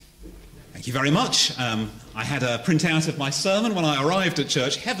Thank you very much. I had a printout of my sermon when I arrived at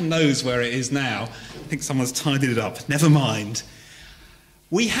church. Heaven knows where it is now. I think someone's tidied it up. Never mind.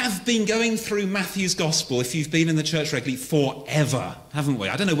 We have been going through Matthew's Gospel, if you've been in the church regularly, forever, haven't we?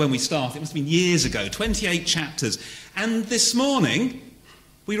 I don't know when we started. It must have been years ago, 28 chapters. And this morning,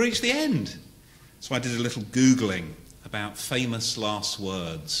 we reached the end. So I did a little Googling about famous last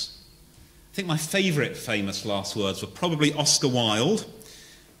words. I think my favourite famous last words were probably Oscar Wilde,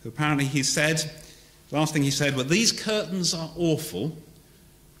 who apparently last thing he said, well, these curtains are awful.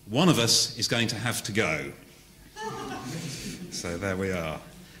 One of us is going to have to go. So there we are.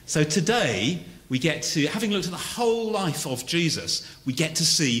 So today, we get to, having looked at the whole life of Jesus, we get to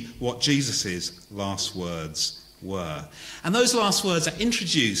see what Jesus' last words were. And those last words are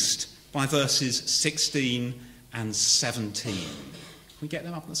introduced by verses 16 and 17. Can we get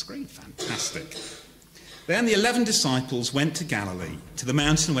them up on the screen? Fantastic. Then the 11 disciples went to Galilee, to the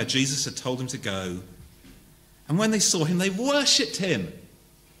mountain where Jesus had told them to go. And when they saw him, they worshipped him.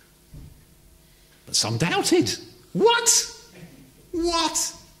 But some doubted. What?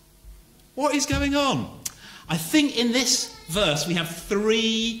 What is going on? I think in this verse we have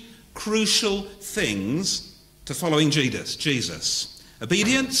three crucial things to following Jesus.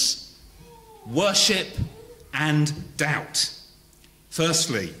 Obedience, worship, and doubt.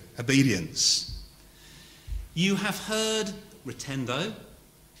 Firstly, obedience. You have heard Rotendo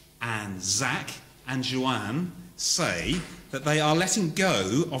and Zach and Joanne say that they are letting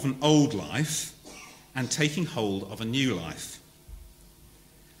go of an old life and taking hold of a new life.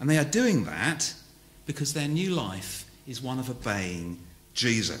 And they are doing that because their new life is one of obeying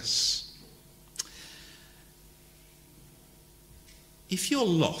Jesus. If you're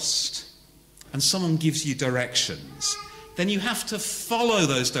lost and someone gives you directions, then you have to follow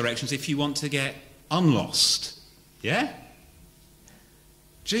those directions if you want to get unlost. Yeah?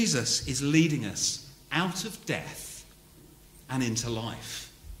 Jesus is leading us out of death and into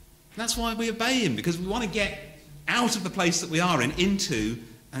life. That's why we obey him, because we want to get out of the place that we are in into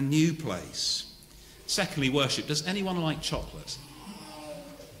a new place. Secondly, worship. Does anyone like chocolate?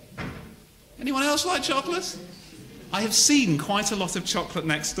 Anyone else like chocolate? I have seen quite a lot of chocolate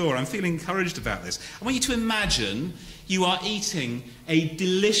next door. I'm feeling encouraged about this. I want you to imagine you are eating a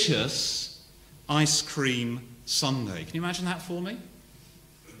delicious ice cream sundae. Can you imagine that for me?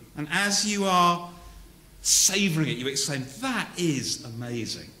 And as you are savouring it, you exclaim, that is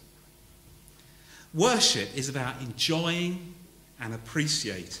amazing. Worship is about enjoying and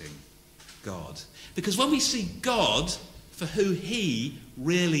appreciating God. Because when we see God for who he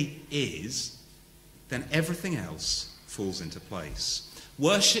really is, then everything else falls into place.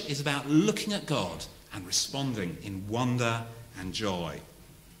 Worship is about looking at God and responding in wonder and joy.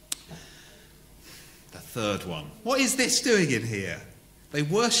 The third one. What is this doing in here? They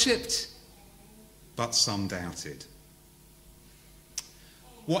worshipped, but some doubted.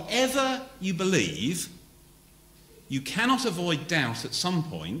 Whatever you believe, you cannot avoid doubt at some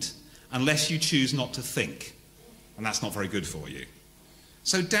point unless you choose not to think. And that's not very good for you.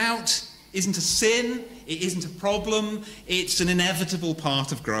 So doubt isn't a sin, it isn't a problem, it's an inevitable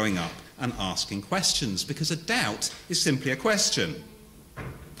part of growing up and asking questions, because a doubt is simply a question.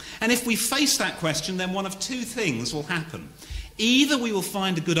 And if we face that question, then one of two things will happen. Either we will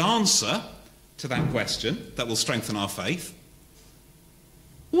find a good answer to that question that will strengthen our faith,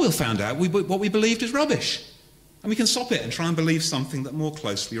 or we'll find out what we believed is rubbish. And we can stop it and try and believe something that more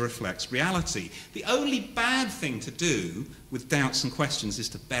closely reflects reality. The only bad thing to do with doubts and questions is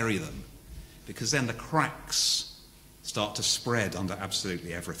to bury them, because then the cracks start to spread under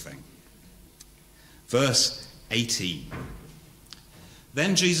absolutely everything. Verse 18.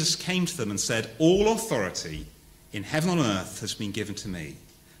 Then Jesus came to them and said, all authority in heaven and on earth has been given to me.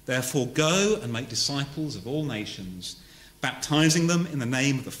 Therefore go and make disciples of all nations, baptizing them in the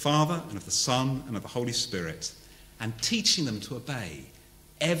name of the Father and of the Son and of the Holy Spirit, and teaching them to obey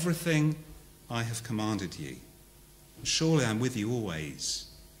everything I have commanded you. And surely I'm with you always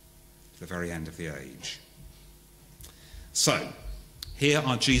to the very end of the age. So, here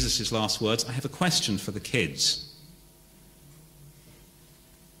are Jesus' last words. I have a question for the kids.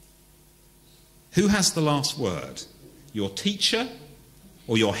 Who has the last word? Your teacher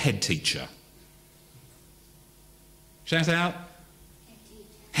or your head teacher? Shout out.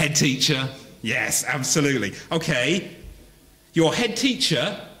 Head teacher. Yes, absolutely. Okay. Your head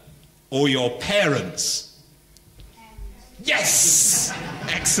teacher or your parents? Yes!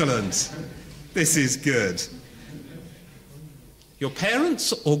 Excellent. This is good. Your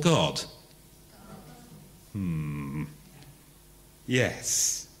parents or God?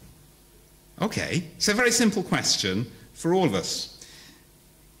 Yes. Okay, so a very simple question for all of us.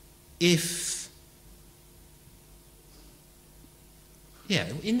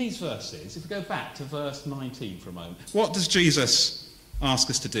 in these verses, if we go back to verse 19 for a moment, what does Jesus ask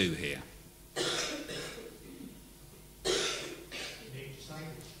us to do here?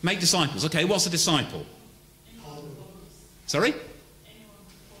 Make disciples. Okay, what's a disciple? Sorry?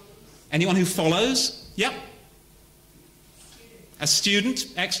 Anyone who follows? Yep. A student.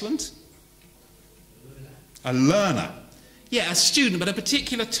 Excellent. A learner. Yeah, a student, but a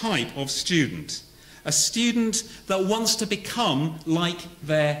particular type of student. A student that wants to become like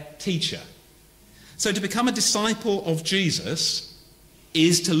their teacher. So to become a disciple of Jesus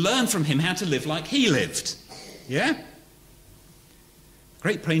is to learn from him how to live like he lived. Yeah?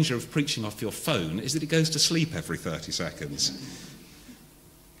 Great danger of preaching off your phone is that it goes to sleep every 30 seconds.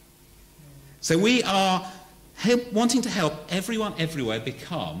 So we are wanting to help everyone everywhere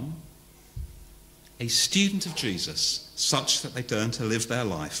become a student of Jesus, such that they learn to live their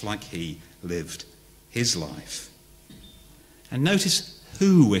life like he lived his life. And notice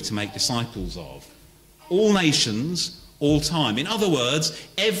who we're to make disciples of. All nations, all time. In other words,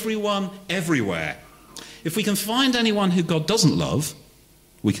 everyone, everywhere. If we can find anyone who God doesn't love,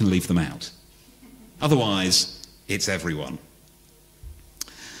 we can leave them out. Otherwise, it's everyone.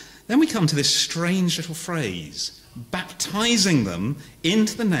 Then we come to this strange little phrase, baptizing them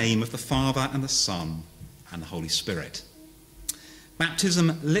into the name of the Father and the Son and the Holy Spirit.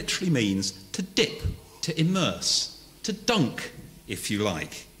 Baptism literally means to dip, to immerse, to dunk, if you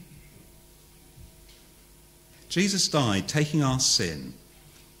like. Jesus died taking our sin,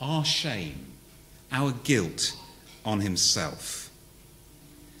 our shame, our guilt on himself,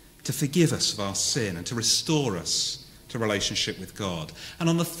 to forgive us of our sin and to restore us to relationship with God. And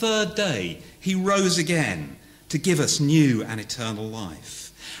on the third day, he rose again to give us new and eternal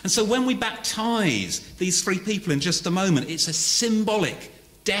life. And so when we baptize these three people in just a moment, it's a symbolic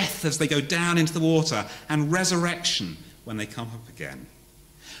death as they go down into the water and resurrection when they come up again.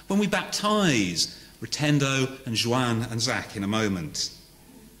 When we baptize Rotendo and Joan and Zach in a moment,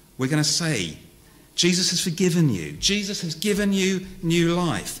 we're going to say, Jesus has forgiven you. Jesus has given you new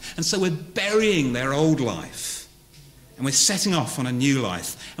life. And so we're burying their old life. And we're setting off on a new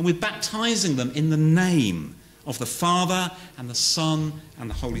life. And we're baptizing them in the name of the Father and the Son and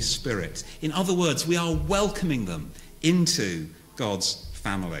the Holy Spirit. In other words, we are welcoming them into God's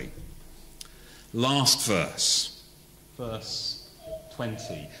family. Last verse, verse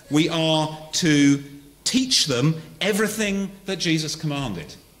 20. We are to teach them everything that Jesus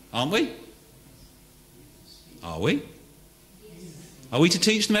commanded, aren't we? Are we? Are we to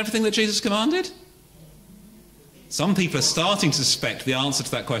teach them everything that Jesus commanded? Some people are starting to suspect the answer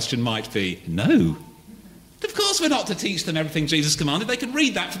to that question might be no. Of course we're not to teach them everything Jesus commanded. They can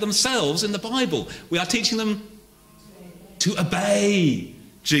read that for themselves in the Bible. We are teaching them to obey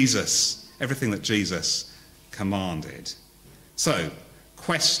Jesus, everything that Jesus commanded. So,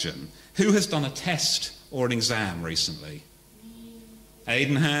 question, who has done a test or an exam recently?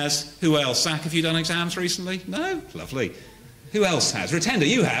 Aidan has. Who else? Zach, have you done exams recently? No? Lovely. Who else has? Rotenda,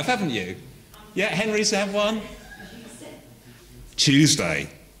 you have, haven't you? Yeah, Henry's had one? Tuesday.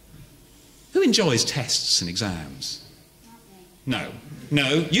 Who enjoys tests and exams? No.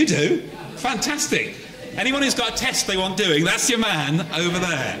 No, you do. Fantastic. Anyone who's got a test they want doing, that's your man over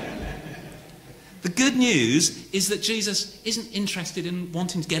there. The good news is that Jesus isn't interested in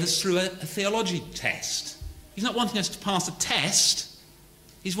wanting to get us through a theology test. He's not wanting us to pass a test.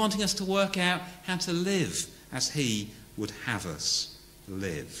 He's wanting us to work out how to live as he would have us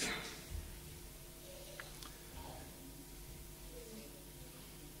live.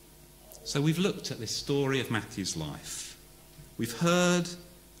 So we've looked at this story of Matthew's life. We've heard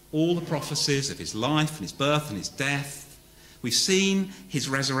all the prophecies of his life and his birth and his death. We've seen his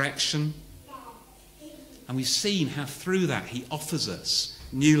resurrection. And we've seen how through that he offers us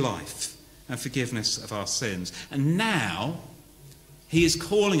new life and forgiveness of our sins. And now he is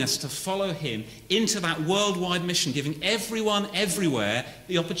calling us to follow him into that worldwide mission, giving everyone everywhere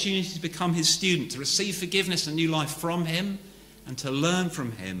the opportunity to become his student, to receive forgiveness and new life from him, and to learn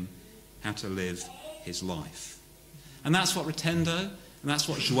from him how to live his life. And that's what Rotendo, and that's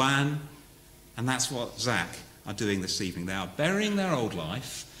what Joan, and that's what Zach are doing this evening. They are burying their old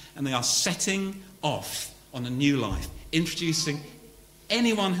life, and they are setting off on a new life, introducing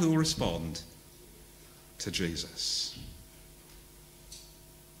anyone who will respond to Jesus.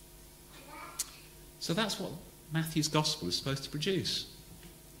 So that's what Matthew's gospel is supposed to produce.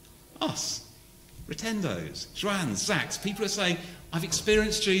 Us, Rotendos, Joans, Zachs, people are saying, I've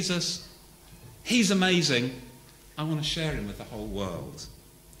experienced Jesus, he's amazing, I want to share him with the whole world.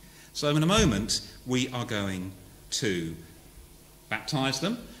 So in a moment, we are going to baptize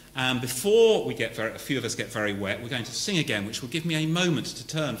them. And before a few of us get very wet, we're going to sing again, which will give me a moment to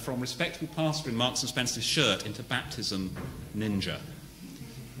turn from respectable pastor in Marks and Spencer's shirt into baptism ninja.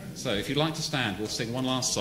 So if you'd like to stand, we'll sing one last song.